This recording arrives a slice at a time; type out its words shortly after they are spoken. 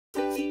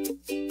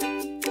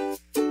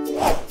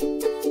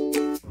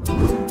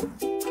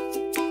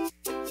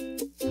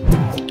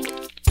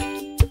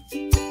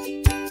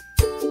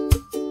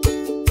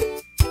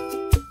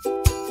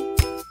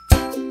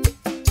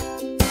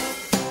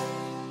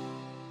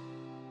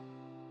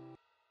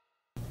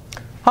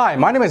Hi,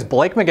 my name is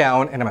Blake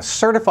McGowan and I'm a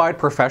certified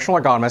professional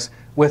ergonomist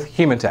with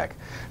HumanTech.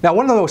 Now,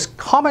 one of the most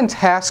common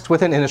tasks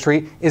within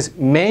industry is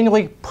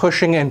manually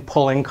pushing and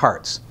pulling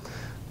carts.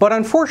 But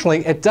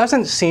unfortunately, it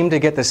doesn't seem to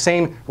get the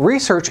same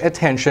research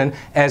attention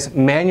as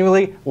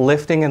manually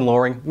lifting and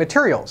lowering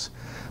materials.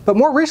 But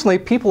more recently,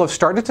 people have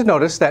started to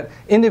notice that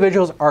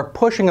individuals are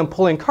pushing and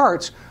pulling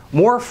carts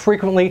more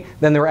frequently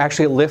than they're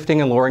actually lifting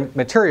and lowering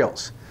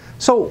materials.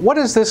 So what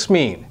does this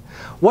mean?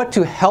 What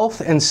do health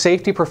and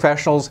safety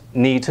professionals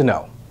need to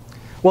know?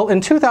 Well,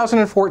 in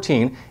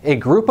 2014, a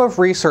group of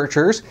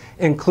researchers,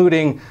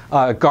 including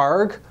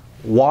Garg,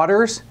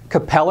 Waters,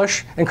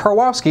 Kapelish, and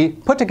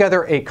Karwowski, put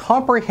together a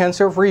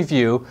comprehensive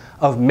review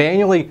of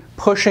manually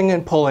pushing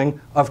and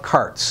pulling of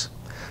carts.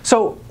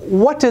 So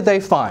what did they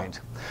find?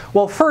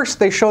 Well, first,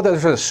 they showed that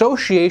there's an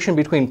association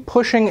between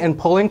pushing and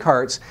pulling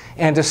carts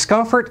and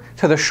discomfort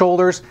to the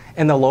shoulders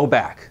and the low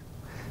back.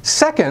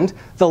 Second,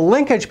 the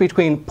linkage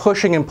between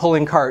pushing and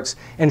pulling carts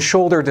and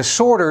shoulder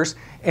disorders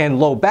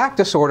and low back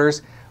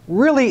disorders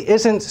really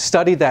isn't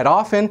studied that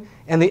often,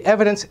 and the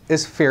evidence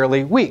is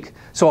fairly weak.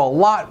 So a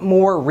lot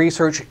more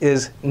research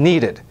is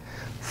needed.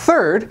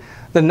 Third,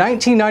 the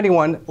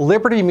 1991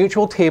 Liberty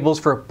Mutual tables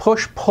for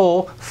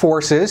push-pull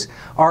forces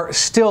are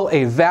still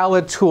a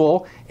valid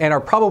tool and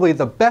are probably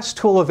the best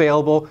tool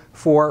available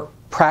for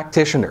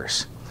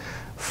practitioners.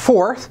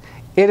 Fourth,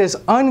 it is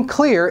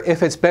unclear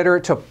if it's better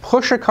to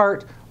push a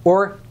cart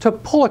or to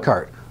pull a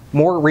cart.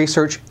 More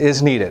research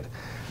is needed.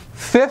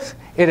 Fifth,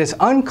 it is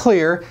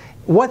unclear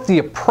what the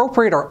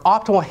appropriate or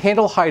optimal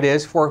handle height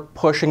is for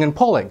pushing and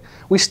pulling.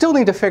 We still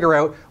need to figure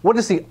out what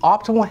is the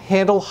optimal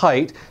handle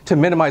height to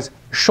minimize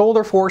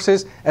shoulder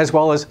forces as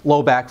well as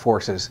low back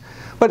forces.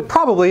 But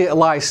probably it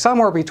lies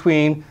somewhere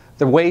between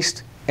the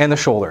waist and the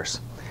shoulders.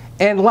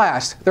 And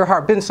last, there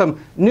have been some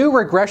new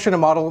regression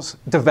models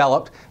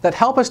developed that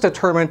help us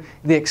determine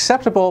the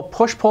acceptable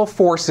push-pull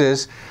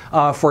forces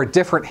for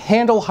different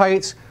handle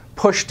heights,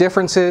 push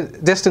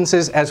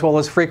distances, as well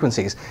as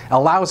frequencies. It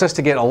allows us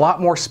to get a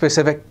lot more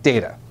specific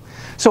data.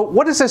 So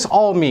what does this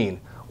all mean?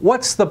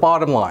 What's the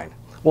bottom line?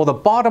 Well, the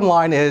bottom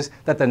line is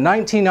that the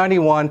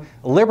 1991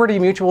 Liberty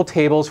Mutual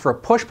tables for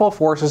push-pull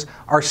forces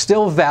are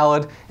still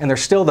valid and they're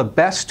still the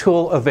best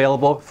tool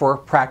available for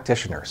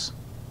practitioners.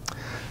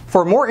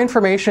 For more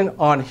information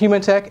on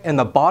HumanTech and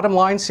the Bottom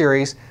Line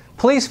series,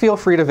 please feel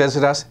free to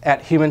visit us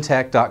at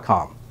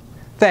humantech.com.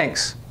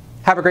 Thanks.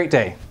 Have a great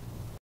day.